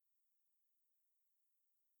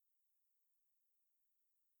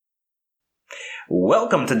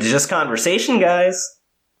Welcome to Just Conversation, guys.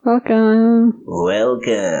 Welcome.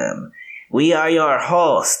 Welcome. We are your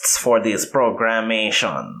hosts for this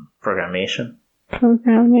programmation. Programmation?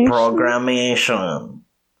 Programmation.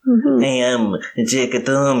 Mm-hmm. I am Jackie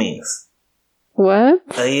Thomas. What?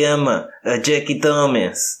 I am Jackie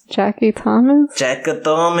Thomas. Jackie Thomas? Jackie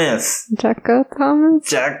Thomas. Jacka Thomas?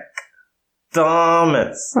 Jack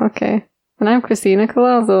Thomas. Okay. And I'm Christina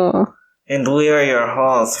Colazo. And we are your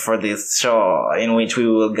hosts for this show, in which we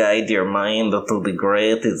will guide your mind to the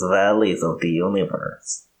greatest valleys of the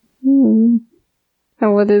universe. And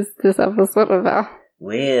what is this episode about?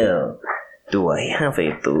 Well, do I have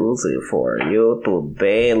a doozy for you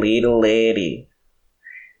today, little lady?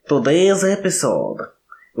 Today's episode,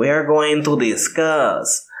 we are going to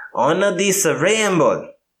discuss on this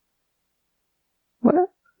ramble. What?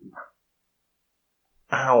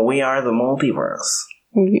 How we are the multiverse.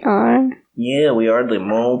 We are? Yeah, we are the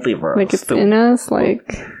multiverse. Like it's in us,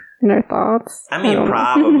 like in our thoughts? I mean,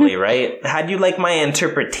 probably, right? How do you like my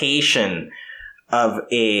interpretation of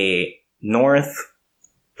a North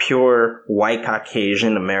pure white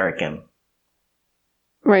Caucasian American?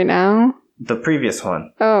 Right now? The previous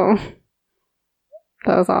one. Oh.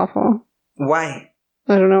 That was awful. Why?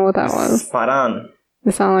 I don't know what that was. Spot on.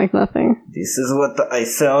 It sounded like nothing. This is what I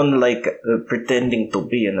sound like pretending to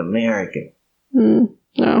be an American.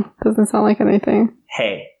 No, doesn't sound like anything.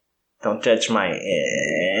 Hey, don't judge my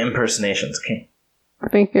impersonations, okay? I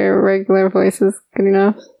think your regular voice is good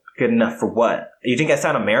enough. Good enough for what? You think I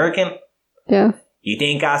sound American? Yes. You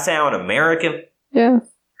think I sound American? Yes.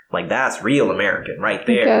 Like, that's real American right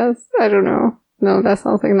there. Yes. I don't know. No, that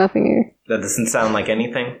sounds like nothing either. That doesn't sound like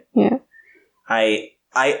anything? Yeah.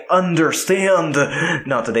 I understand.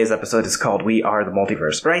 No, today's episode is called We Are the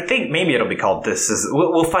Multiverse. But I think maybe it'll be called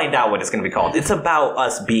We'll find out what it's going to be called. It's about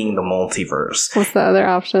us being the multiverse. What's the other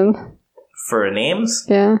option? For names?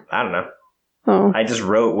 Yeah. I don't know. Oh. I just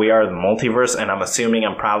wrote We Are the Multiverse, and I'm assuming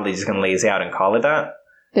I'm probably just going to lazy out and call it that.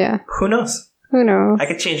 Yeah. Who knows? Who knows? I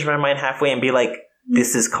could change my mind halfway and be like,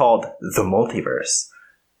 this is called the Multiverse.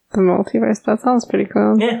 The Multiverse. That sounds pretty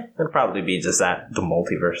cool. Yeah, it'd probably be just that. The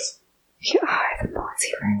Multiverse. We are the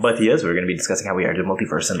Multiverse. But yes, we're going to be discussing how we are the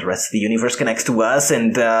multiverse and the rest of the universe connects to us,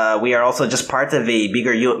 and we are also just part of a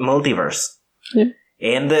bigger multiverse. Yeah.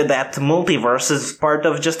 And that multiverse is part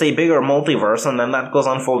of just a bigger multiverse, and then that goes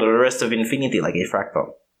on for the rest of infinity like a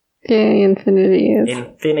fractal. Yeah, infinity is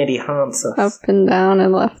Infinity haunts us. up and down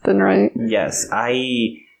and left and right. Yes,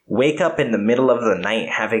 I wake up in the middle of the night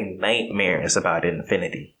having nightmares about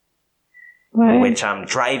infinity. Why? Which I'm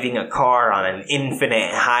driving a car on an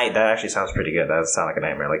infinite high. That actually sounds pretty good. That does sound like a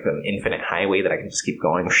nightmare. Like an infinite highway that I can just keep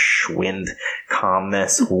going. Wind,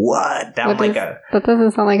 calmness. What? Down That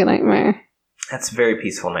doesn't sound like a nightmare. That's a very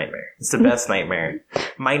peaceful nightmare. It's the best nightmare.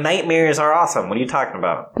 My nightmares are awesome. What are you talking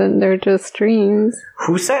about? Then they're just dreams.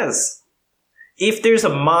 Who says? If there's a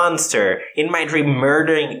monster in my dream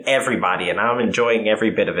murdering everybody and I'm enjoying every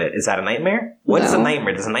bit of it, is that a nightmare? What is a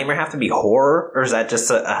nightmare? Does a nightmare have to be horror? Or is that just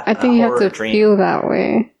I think you have to feel that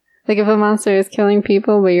way. Like if a monster is killing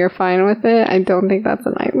people but you're fine with it, I don't think that's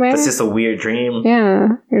a nightmare. It's just a weird dream. Yeah.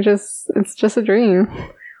 It's just a dream.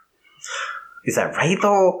 Is that right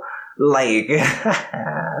though? Like,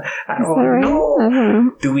 I don't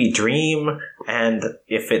know. Do we dream? And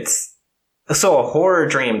if it's... So a horror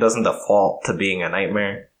dream doesn't default to being a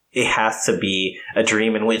nightmare. It has to be a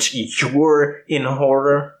dream in which you're in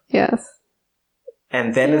horror. Yes.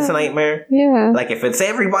 And then it's a nightmare? Yeah. Like if it's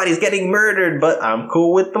everybody's getting murdered, but I'm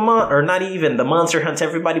cool with the or not even, the monster hunts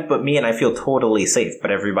everybody but me and I feel totally safe, but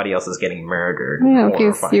everybody else is getting murdered. Yeah,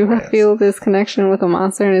 because you feel this connection with a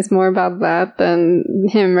monster and it's more about that than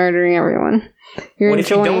him murdering everyone. What if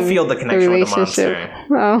you don't feel the connection with the monster?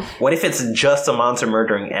 Oh. What if it's just a monster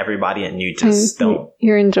murdering everybody and you just don't?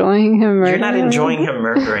 You're enjoying him murdering? You're not enjoying him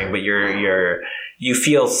murdering, but you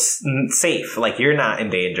feel safe, like you're not in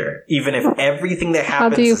danger. Even if everything that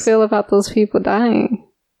happens... How do you feel about those people dying?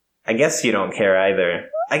 I guess you don't care either.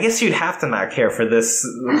 I guess you'd have to not care for this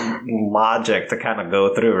logic to kind of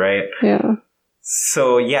go through, right? Yeah.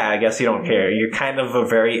 So, yeah, I guess you don't care. You're kind of a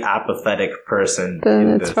very apathetic person.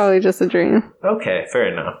 Then it's probably just a dream. Okay,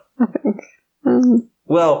 fair enough. I think.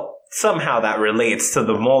 Well, somehow that relates to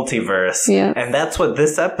the multiverse. Yeah. And that's what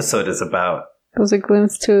this episode is about. It was a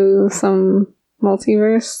glimpse to some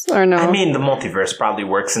multiverse, or no? I mean, the multiverse probably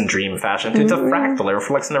works in dream fashion. It's a fractal. It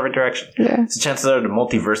reflects in every direction. Yeah. So chances are the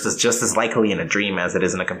multiverse is just as likely in a dream as it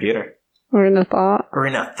is in a computer. Or in a thought. Or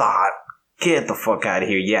in a thought. Get the fuck out of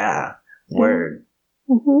here. Yeah. Word.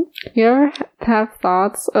 Mm-hmm. You ever have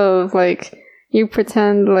thoughts of, like, you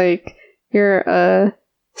pretend like you're a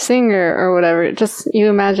singer or whatever. Just you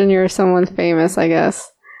imagine you're someone famous, I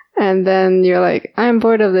guess. And then you're like, I'm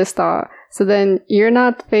bored of this thought. So then you're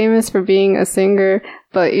not famous for being a singer,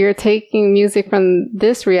 but you're taking music from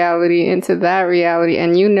this reality into that reality,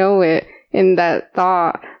 and you know it in that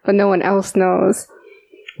thought, but no one else knows.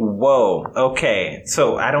 Whoa, okay.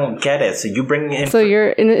 So I don't get it. So you bring in... So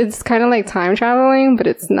it's kind of like time traveling, but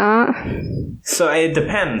it's not. So it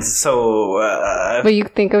depends. So... but you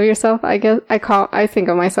think of yourself, I guess, I think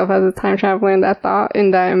of myself as a time traveler in that thought, in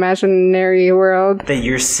that imaginary world. That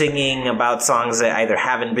you're singing about songs that either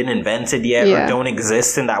haven't been invented yet or don't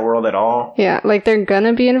exist in that world at all? Yeah, like they're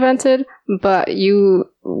gonna be invented, but you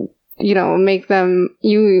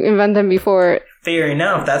invent them before... Fair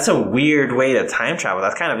enough. That's a weird way to time travel.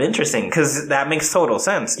 That's kind of interesting because that makes total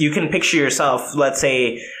sense. You can picture yourself, let's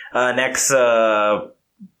say, next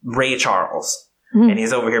Ray Charles, and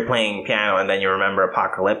he's over here playing piano, and then you remember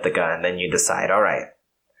Apocalyptica, and then you decide, all right,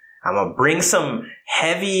 I'm going to bring some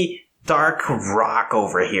heavy, dark rock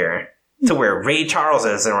over here to where Ray Charles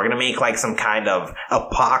is, and we're going to make like some kind of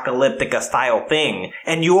Apocalyptica style thing.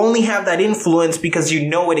 And you only have that influence because you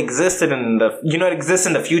know it exists in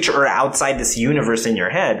the future or outside this universe in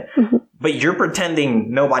your head. Mm-hmm. But you're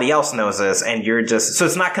pretending nobody else knows this, and you're just... So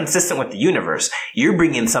it's not consistent with the universe. You're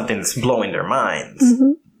bringing something that's blowing their minds.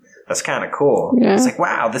 Mm-hmm. That's kind of cool. Yeah. It's like,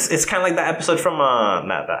 wow, it's kind of like that episode from...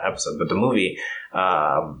 not that episode, but the movie.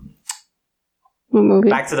 What movie?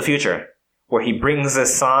 Back to the Future. Where he brings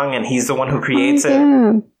this song and he's the one who creates it.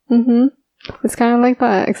 Mm-hmm. It's kind of like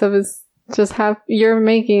that, except it's just you're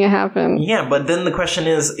making it happen. Yeah, but then the question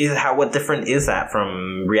is what different is that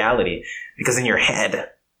from reality? Because in your head,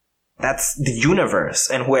 that's the universe,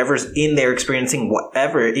 and whoever's in there experiencing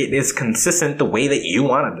whatever, it is consistent the way that you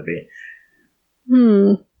want it to be.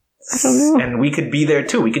 I don't know. And we could be there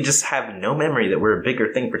too. We could just have no memory that we're a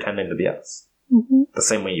bigger thing pretending to be us. Mm-hmm. The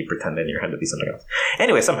same way you pretend in your head to be something else.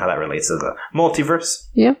 Anyway, somehow that relates to the multiverse.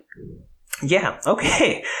 Yep. Yeah,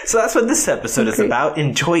 okay. So that's what this episode is about.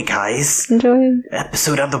 Enjoy, guys. Enjoy.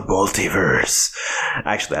 Episode on the multiverse.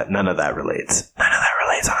 Actually, none of that relates.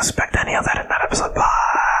 I don't expect any of that in that episode.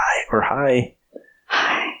 Bye. Or hi.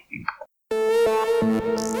 Hi.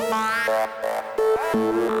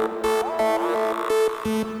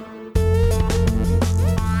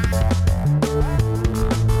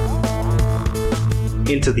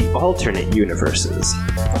 Into the alternate universes.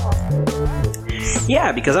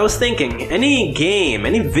 Yeah, because I was thinking, any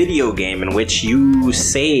video game in which you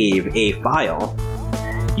save a file,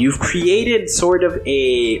 you've created sort of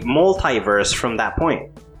a multiverse from that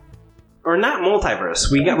point. Or not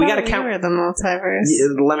multiverse. We got to count the multiverse.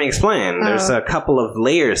 Let me explain. Oh. There's a couple of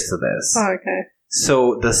layers to this. Oh, okay.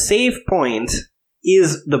 So the save point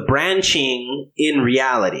is the branching in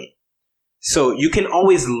reality. So you can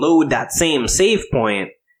always load that same save point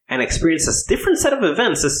and experience a different set of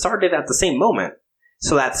events that started at the same moment.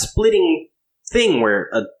 So that splitting thing where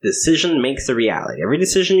a decision makes a reality. Every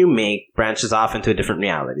decision you make branches off into a different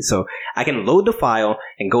reality. So I can load the file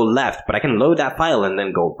and go left, but I can load that file and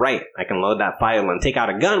then go right. I can load that file and take out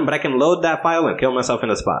a gun, but I can load that file and kill myself in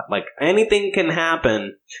a spot. Like, anything can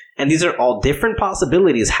happen. And these are all different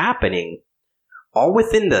possibilities happening, all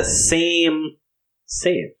within the same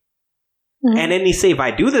save. Mm-hmm. And any save I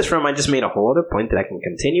do this from, I just made a whole other point that I can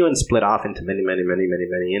continue and split off into many,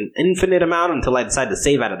 an infinite amount until I decide to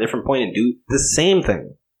save at a different point and do the same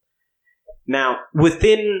thing. Now,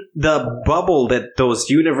 within the bubble that those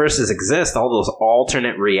universes exist, all those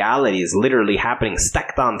alternate realities literally happening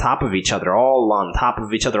stacked on top of each other, all on top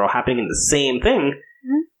of each other, all happening in the same thing,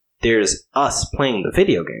 there's us playing the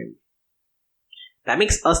video game. That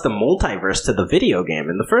makes us the multiverse to the video game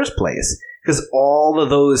in the first place. Because all of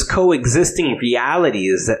those coexisting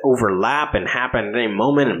realities that overlap and happen at any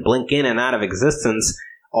moment and blink in and out of existence,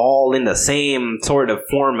 all in the same sort of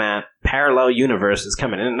format, parallel universes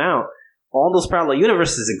coming in and out, all those parallel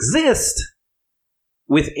universes exist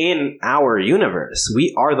within our universe.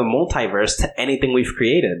 We are the multiverse to anything we've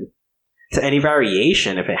created. To any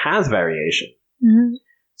variation, if it has variation. Mm-hmm.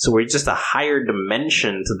 So we're just a higher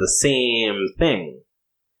dimension to the same thing.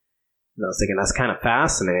 And I was thinking, that's kind of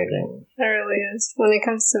fascinating. It really is. When it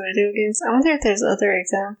comes to video games, I wonder if there's other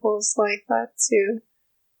examples like that too.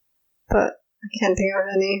 But I can't think of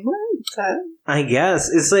any. I guess.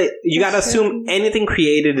 It's like, you gotta assume anything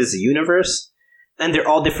created is a universe, and they're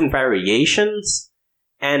all different variations,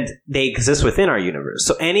 and they exist within our universe.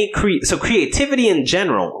 So so creativity in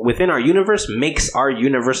general within our universe makes our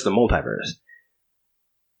universe the multiverse.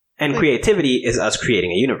 And creativity is us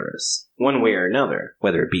creating a universe, one way or another,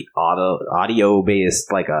 whether it be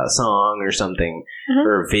audio-based, like a song or something,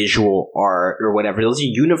 or visual art or whatever. Those are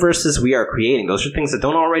universes we are creating. Those are things that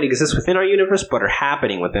don't already exist within our universe, but are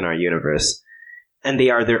happening within our universe. And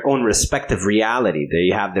they are their own respective reality.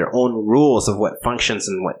 They have their own rules of what functions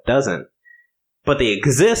and what doesn't. But they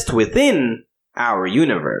exist within our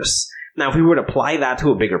universe. Now, if we were to apply that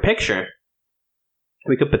to a bigger picture,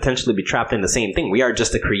 we could potentially be trapped in the same thing. We are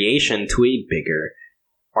just a creation to a bigger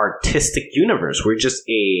artistic universe. We're just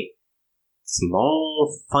a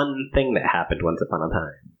small, fun thing that happened once upon a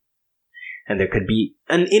time. And there could be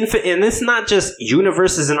an infinite... And it's not just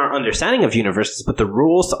universes in our understanding of universes, but the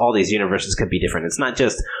rules to all these universes could be different. It's not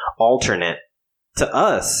just alternate to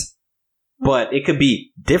us, but it could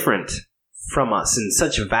be different from us in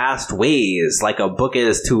such vast ways, like a book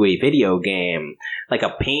is to a video game, like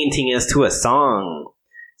a painting is to a song.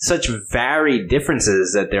 Such varied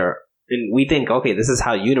differences that and we think, okay, this is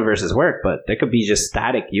how universes work, but there could be just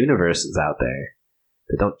static universes out there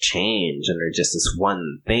that don't change and are just this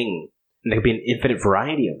one thing. And there could be an infinite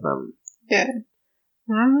variety of them. Yeah.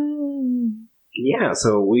 Yeah,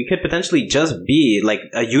 so we could potentially just be, like,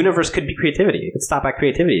 a universe could be creativity. It could stop at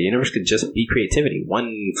creativity. A universe could just be creativity.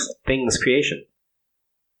 One thing's creation.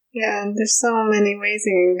 Yeah, and there's so many ways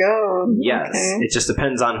you can go. Yes, okay. It just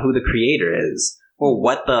depends on who the creator is. Or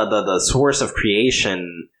what the source of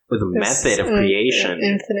creation, or the method of creation.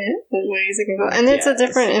 Infinite ways it can go. And it's a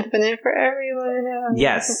different infinite for everyone.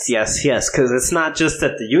 Yes, because it's not just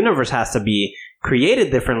that the universe has to be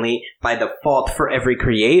created differently by default for every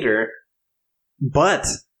creator, but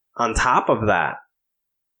on top of that,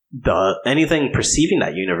 anything perceiving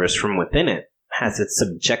that universe from within it has its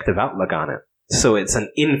subjective outlook on it. So it's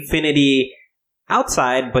an infinity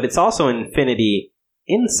outside, but it's also infinity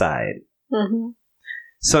inside. Mm-hmm.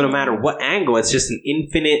 So no matter what angle, it's just an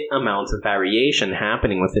infinite amount of variation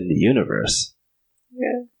happening within the universe.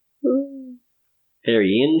 Yeah. Mm.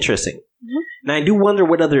 Very interesting. Mm-hmm. And I do wonder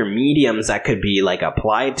what other mediums that could be like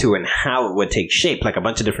applied to and how it would take shape, like a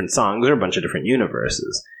bunch of different songs or a bunch of different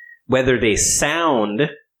universes. Whether they sound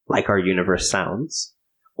like our universe sounds,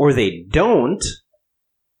 or they don't,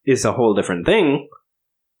 is a whole different thing.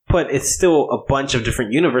 But it's still a bunch of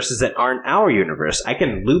different universes that aren't our universe. I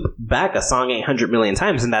can loop back a song 800 million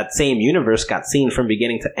times, and that same universe got seen from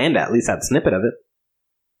beginning to end, at least that snippet of it.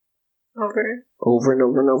 Over and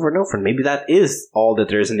over and over and over. And maybe that is all that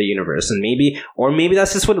there is in the universe. And maybe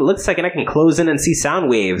that's just what it looks like, and I can close in and see sound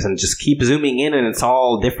waves and just keep zooming in, and it's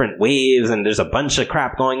all different waves, and there's a bunch of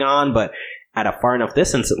crap going on, but at a far enough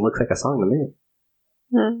distance, it looks like a song to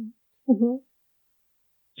me. Mm-hmm.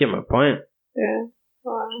 Get my point. Yeah.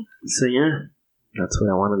 Wow. So yeah, that's what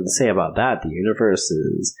I wanted to say about that. The universe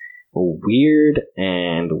is weird,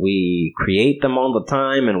 and we create them all the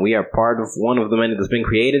time, and we are part of one of the many that's been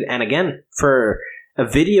created. And again, for a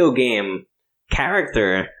video game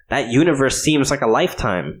character, that universe seems like a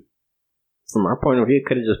lifetime. From our point of view, it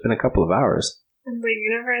could have just been a couple of hours. And the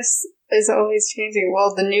universe is always changing.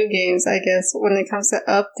 Well, the new games, I guess, when it comes to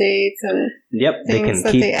updates and they can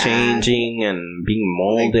keep changing and being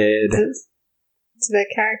molded. Like, to the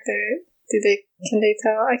character, can they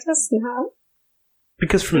tell? I guess not.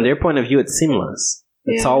 Because from their point of view, it's seamless.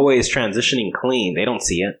 It's always transitioning clean. They don't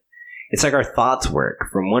see it. It's like our thoughts work.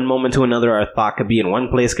 From one moment to another, our thought could be in one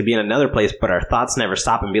place, could be in another place, but our thoughts never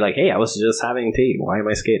stop and be like, hey, I was just having tea. Why am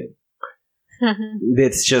I skating?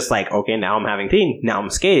 It's just like, okay, now I'm having tea. Now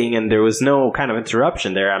I'm skating, and there was no kind of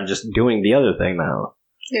interruption there. I'm just doing the other thing now.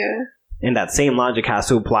 Yeah. And that same logic has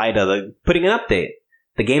to apply to putting an update.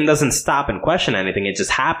 The game doesn't stop and question anything. It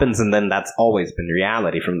just happens, and then that's always been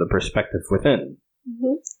reality from the perspective within.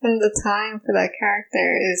 Mm-hmm. And the time for that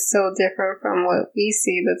character is so different from what we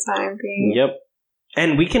see the time being. Yep.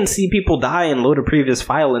 And we can see people die and load a previous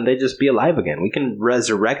file, and they just be alive again. We can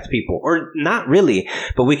resurrect people. Or not really,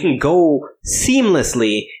 but we can go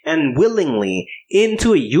seamlessly and willingly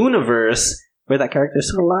into a universe where that character is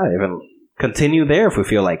still alive and continue there if we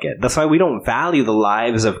feel like it. That's why we don't value the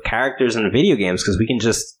lives of characters in video games, because we can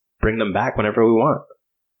just bring them back whenever we want.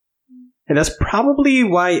 And that's probably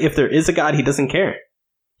why, if there is a god, he doesn't care.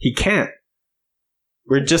 He can't.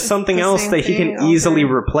 We're just something else that he can easily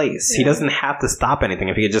replace. Yeah. He doesn't have to stop anything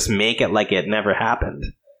if he could just make it like it never happened.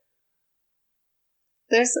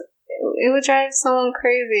 It would drive someone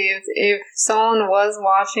crazy if someone was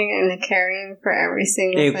watching and caring for every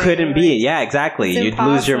single thing. It couldn't be. Yeah, exactly. You'd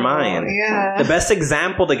lose your mind. Yeah. The best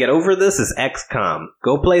example to get over this is XCOM.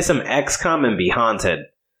 Go play some XCOM and be haunted.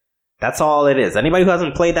 That's all it is. Anybody who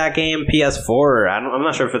hasn't played that game, PS4, I'm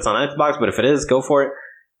not sure if it's on Xbox, but if it is, go for it.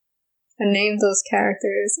 and name those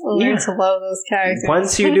characters and learn to love those characters.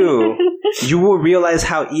 Once you do, you will realize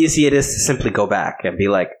how easy it is to simply go back and be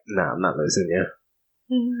like, "No, I'm not losing you."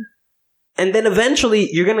 Mm-hmm. And then eventually,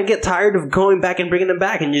 you're gonna get tired of going back and bringing them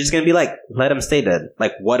back, and you're just gonna be like, "Let them stay dead."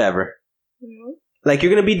 Like whatever. Mm-hmm. Like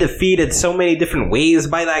you're gonna be defeated so many different ways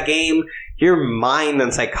by that game. Your mind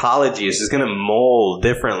and psychology is just gonna mold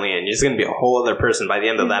differently, and you're just gonna be a whole other person by the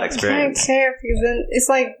end of that experience. I can't care because then it's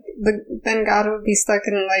like then God would be stuck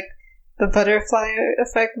in like the Butterfly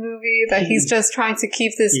Effect movie that he's just trying to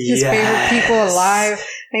keep his favorite people alive,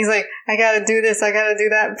 and he's like, I gotta do this, I gotta do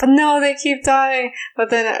that, but no, they keep dying.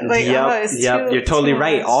 But then like, you're totally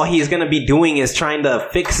right. All he's gonna be doing is trying to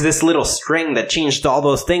fix this little string that changed all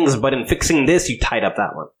those things, but in fixing this, you tied up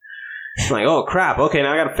that one. Like, oh crap, okay,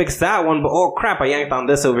 now I gotta fix that one, but oh crap, I yanked on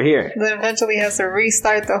this over here. Then eventually he has to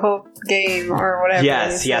restart the whole game or whatever.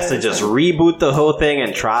 Yes, he has to just reboot the whole thing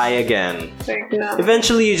and try again. Like, no.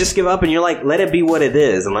 Eventually you just give up and you're like, let it be what it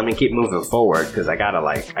is and let me keep moving forward, because I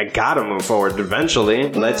gotta move forward eventually.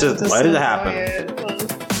 Let's just let it happen.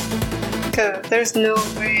 Because there's no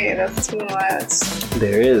way, that's too much.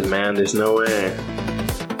 There is, man, there's no way.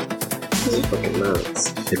 It's fucking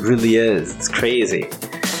nuts. It really is. It's crazy.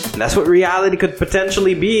 And that's what reality could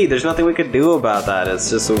potentially be. There's nothing we could do about that. It's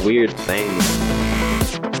just a weird thing.